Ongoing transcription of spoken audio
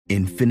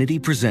Infinity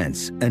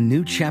presents a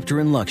new chapter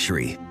in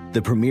luxury,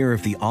 the premiere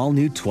of the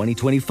all-new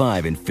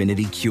 2025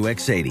 Infinity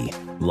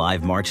QX80,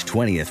 live March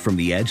 20th from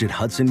the Edge at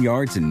Hudson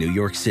Yards in New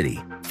York City,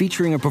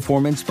 featuring a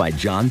performance by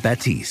John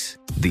Batiste.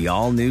 The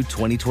all-new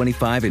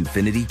 2025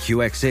 Infinity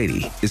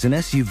QX80 is an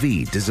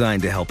SUV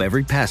designed to help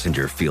every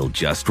passenger feel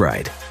just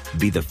right.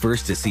 Be the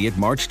first to see it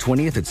March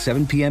 20th at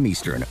 7 p.m.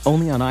 Eastern,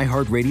 only on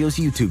iHeartRadio's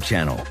YouTube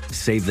channel.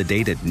 Save the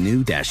date at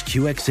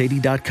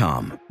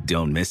new-QX80.com.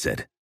 Don't miss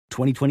it.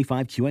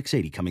 2025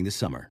 QX80 coming this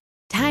summer.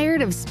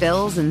 Tired of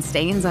spills and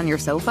stains on your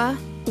sofa?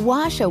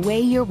 Wash away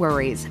your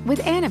worries with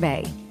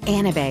Anabay.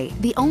 Anabay,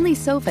 the only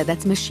sofa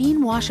that's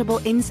machine washable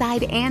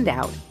inside and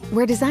out,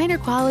 where designer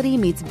quality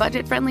meets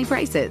budget-friendly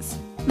prices.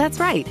 That's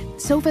right,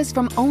 sofas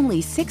from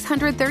only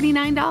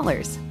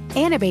 $639.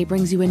 Anabay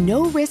brings you a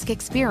no-risk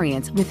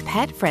experience with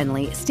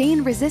pet-friendly,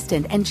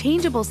 stain-resistant, and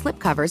changeable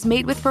slipcovers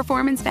made with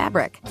performance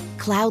fabric,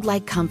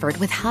 cloud-like comfort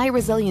with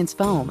high-resilience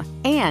foam,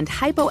 and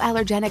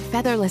hypoallergenic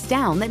featherless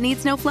down that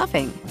needs no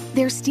fluffing.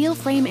 Their steel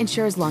frame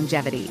ensures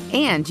longevity,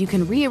 and you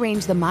can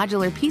rearrange the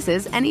modular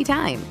pieces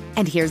anytime.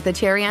 And here's the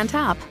cherry on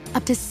top,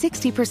 up to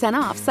 60%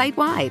 off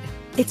site-wide.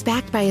 It's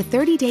backed by a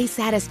 30-day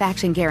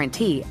satisfaction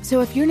guarantee, so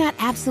if you're not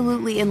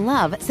absolutely in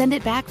love, send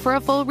it back for a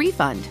full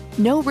refund.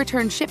 No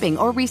return shipping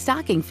or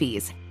restocking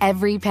fees.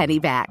 Every penny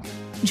back.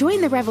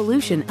 Join the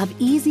revolution of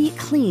easy,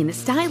 clean,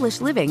 stylish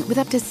living with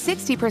up to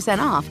 60%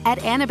 off at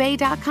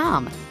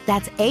anabay.com.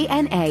 That's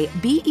ANABEI.com.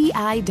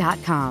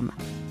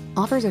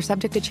 Offers are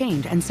subject to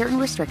change and certain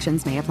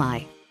restrictions may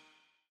apply.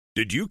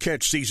 Did you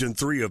catch Season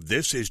 3 of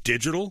This Is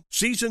Digital?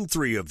 Season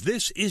 3 of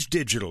This Is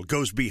Digital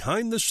goes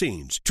behind the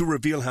scenes to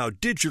reveal how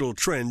digital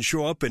trends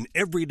show up in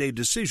everyday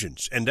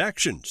decisions and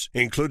actions,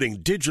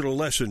 including digital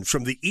lessons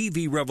from the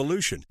EV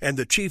revolution and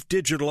the Chief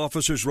Digital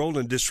Officer's role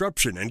in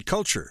disruption and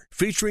culture,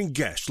 featuring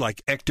guests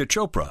like Ekta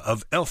Chopra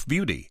of Elf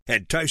Beauty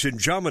and Tyson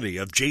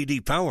Jominy of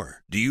JD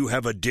Power. Do you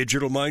have a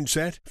digital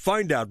mindset?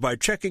 Find out by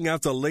checking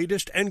out the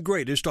latest and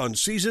greatest on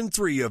Season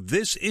 3 of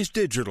This Is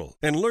Digital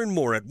and learn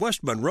more at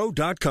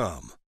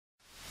westmonroe.com.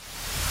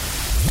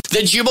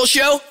 The Jubal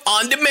Show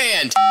on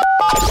demand.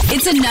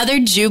 It's another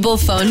Jubal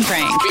phone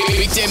prank.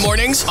 Weekday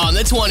mornings on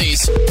the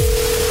 20s.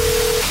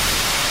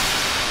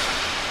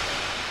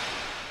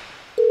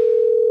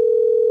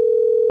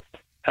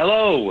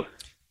 Hello.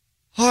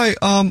 Hi,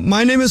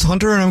 my name is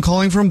Hunter and I'm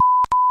calling from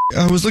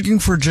I was looking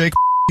for Jake.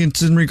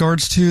 It's in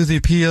regards to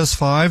the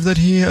PS5 that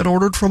he had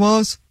ordered from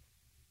us.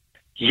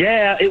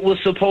 Yeah, it was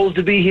supposed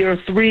to be here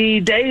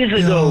 3 days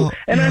ago,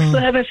 and I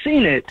still haven't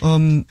seen it.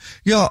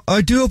 Yeah,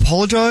 I do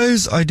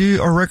apologize.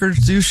 Our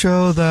records do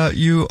show that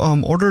you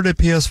ordered a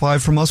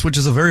PS5 from us, which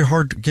is a very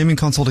hard gaming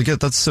console to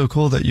get. That's so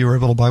cool that you were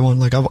able to buy one.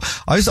 Like, I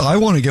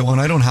want to get one.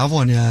 I don't have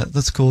one yet.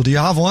 That's cool. Do you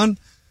have one?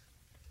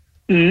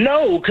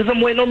 No, because I'm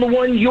waiting on the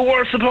one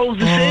you're supposed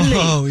to send me.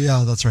 Oh,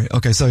 yeah, that's right.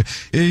 Okay, so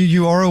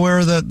you are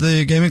aware that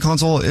the gaming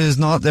console is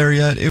not there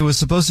yet. It was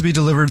supposed to be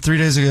delivered 3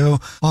 days ago.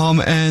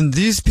 And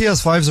these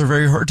PS5s are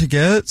very hard to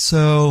get,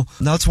 so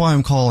that's why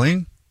I'm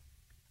calling.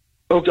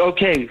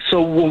 Okay,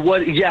 so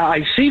what? Yeah,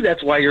 I see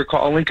that's why you're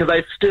calling, because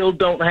I still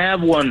don't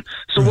have one.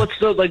 So what's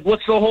the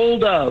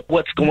hold up?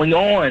 What's going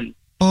on?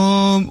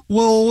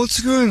 Well, what's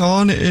going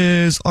on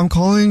is I'm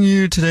calling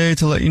you today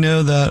to let you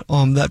know that,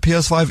 that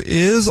PS5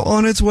 is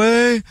on its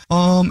way.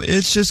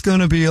 It's just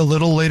gonna be a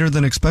little later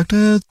than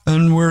expected,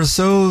 and we're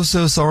so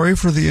sorry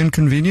for the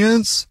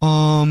inconvenience.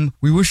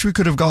 We wish we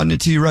could have gotten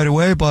it to you right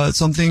away, but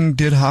something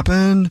did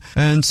happen,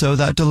 and so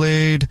that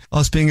delayed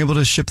us being able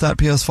to ship that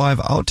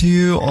PS5 out to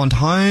you on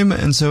time,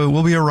 and so it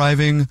will be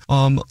arriving,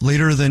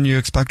 later than you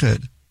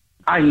expected.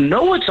 I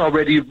know it's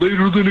already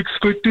later than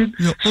expected.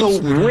 Yeah, so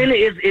when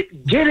is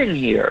it getting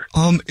here?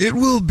 It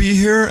will be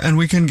here, and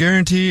we can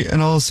guarantee,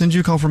 and I'll send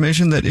you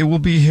confirmation that it will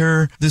be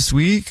here this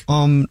week.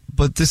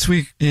 But this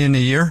week in a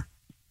year.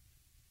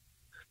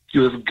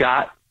 You have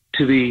got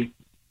to be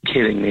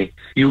kidding me.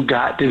 You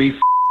got to be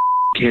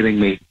kidding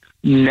me.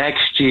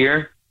 Next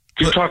year?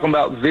 You're talking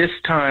about this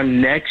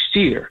time next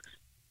year?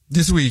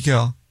 This week,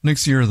 yeah.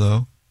 Next year,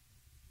 though.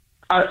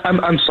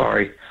 I'm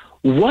sorry.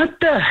 What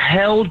the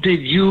hell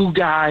did you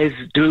guys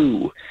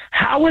do?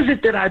 How is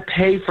it that I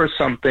pay for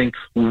something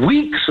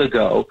weeks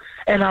ago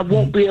and I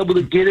won't be able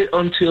to get it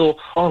until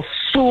a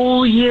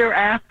full year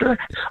after?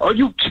 Are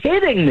you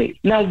kidding me?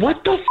 Now,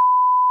 what the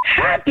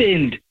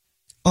happened?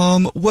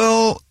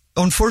 Well,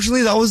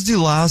 unfortunately, that was the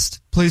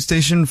last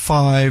PlayStation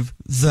 5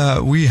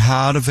 that we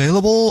had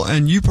available,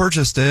 and you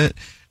purchased it.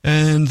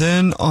 And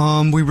then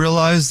we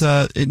realized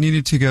that it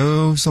needed to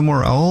go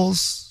somewhere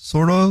else.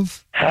 Sort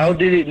of. How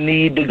did it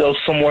need to go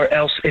somewhere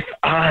else if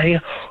I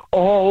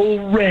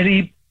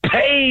already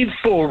paid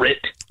for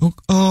it?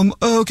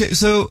 Okay.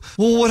 So,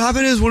 well, what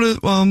happened is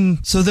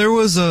so there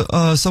was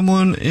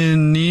someone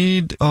in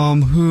need,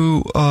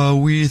 who,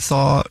 we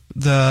thought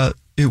that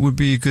it would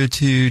be good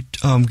to,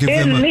 give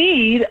them in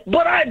need,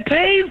 but I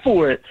paid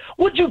for it.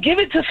 Would you give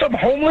it to some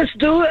homeless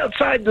dude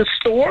outside the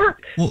store?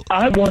 Well,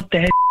 I want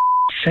that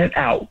sent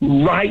out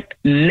right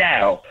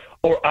now.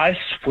 or I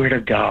swear to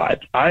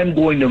God, I'm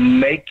going to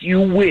make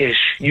you wish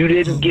you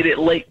didn't get it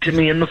late to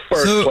me in the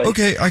first place.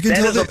 Okay, I can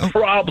tell that is a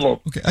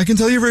problem. Okay, I can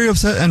tell you're very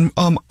upset, and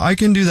I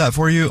can do that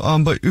for you.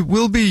 But it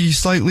will be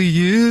slightly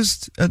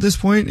used at this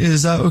point.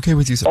 Is that okay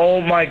with you, sir? Oh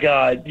my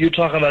God, you're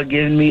talking about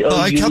giving me a used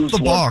I kept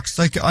the box.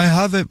 Like, I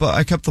have it, but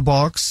I kept the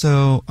box,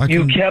 so I can...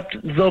 You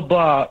kept the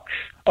box.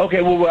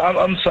 Okay, well,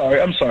 I'm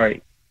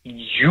sorry.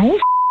 You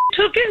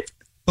took it?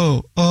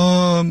 Oh,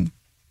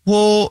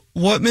 well,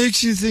 what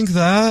makes you think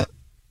that,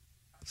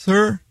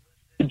 sir?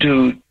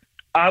 Dude,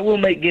 I will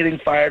make getting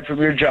fired from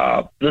your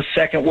job the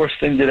second worst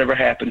thing that ever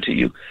happened to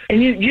you.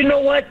 And you know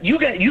what? You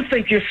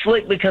think you're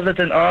slick because it's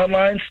an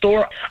online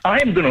store.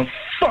 I'm going to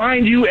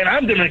find you, and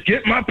I'm going to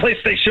get my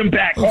PlayStation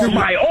back on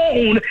my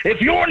own if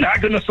you're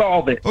not going to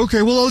solve it.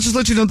 Okay, well, I'll just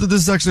let you know that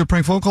this is actually a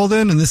prank phone call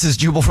then, and this is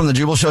Jubal from the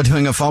Jubal Show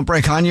doing a phone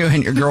prank on you,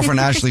 and your girlfriend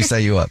Ashley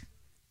set you up.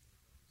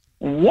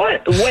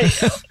 What?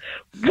 Wait,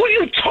 what are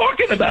you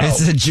talking about?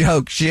 It's a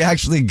joke. She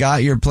actually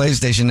got your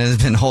PlayStation and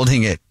has been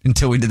holding it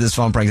until we did this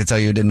phone prank to tell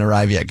you it didn't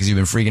arrive yet because you've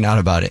been freaking out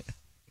about it.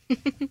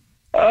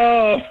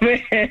 Oh,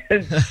 man.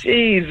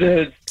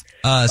 Jesus.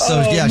 She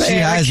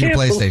has your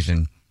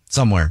PlayStation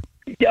somewhere.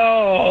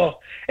 Yo,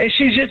 and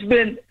she's just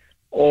been...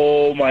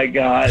 Oh, my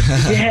God.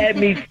 You had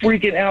me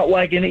freaking out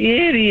like an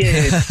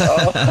idiot.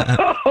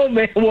 Oh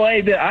man. Well,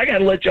 hey, I got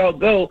to let y'all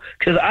go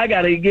because I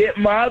got to get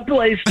my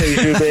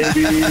PlayStation,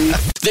 baby.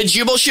 The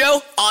Jubal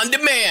Show on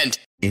demand.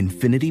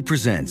 Infiniti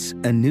presents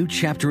a new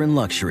chapter in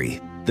luxury,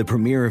 the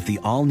premiere of the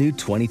all-new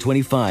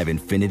 2025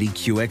 Infiniti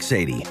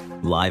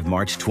QX80, live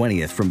March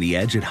 20th from the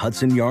Edge at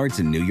Hudson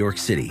Yards in New York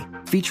City,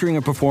 featuring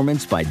a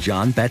performance by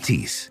John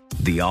Batiste.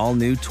 The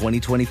all-new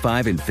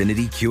 2025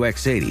 Infiniti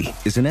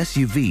QX80 is an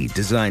SUV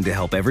designed to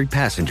help every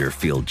passenger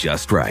feel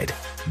just right.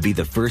 Be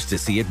the first to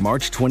see it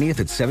March 20th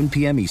at 7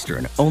 p.m.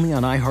 Eastern, only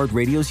on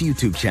iHeartRadio's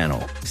YouTube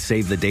channel.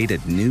 Save the date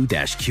at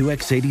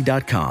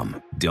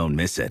new-QX80.com. Don't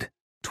miss it.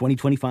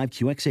 2025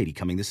 QX80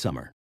 coming this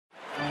summer.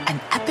 An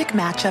epic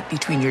matchup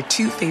between your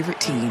two favorite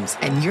teams,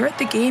 and you're at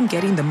the game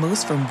getting the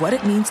most from what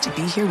it means to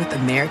be here with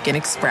American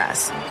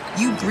Express.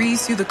 You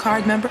breeze through the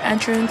card member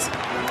entrance,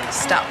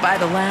 stop by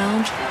the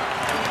lounge.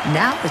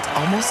 Now it's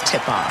almost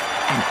tip-off,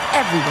 and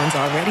everyone's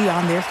already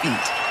on their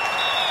feet.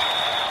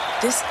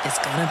 This is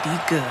gonna be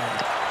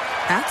good.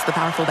 That's the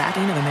powerful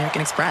backing of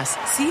American Express.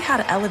 See how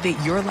to elevate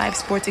your live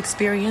sports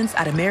experience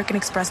at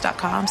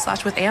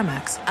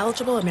americanexpress.com/withAmex.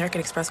 Eligible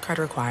American Express card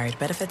required.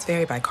 Benefits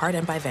vary by card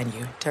and by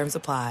venue. Terms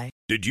apply.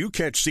 Did you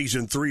catch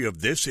Season 3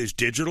 of This Is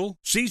Digital?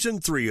 Season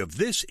 3 of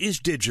This Is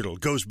Digital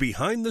goes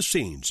behind the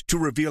scenes to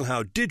reveal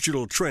how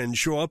digital trends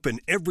show up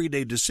in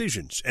everyday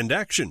decisions and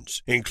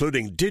actions,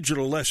 including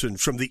digital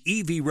lessons from the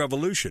EV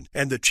revolution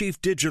and the Chief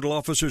Digital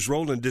Officer's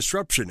role in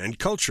disruption and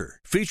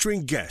culture,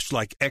 featuring guests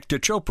like Ekta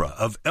Chopra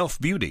of Elf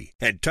Beauty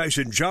and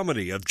Tyson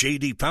Jominy of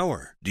JD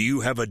Power. Do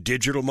you have a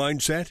digital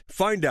mindset?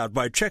 Find out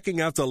by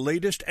checking out the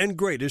latest and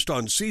greatest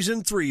on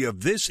Season 3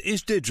 of This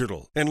Is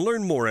Digital and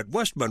learn more at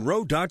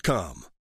westmonroe.com.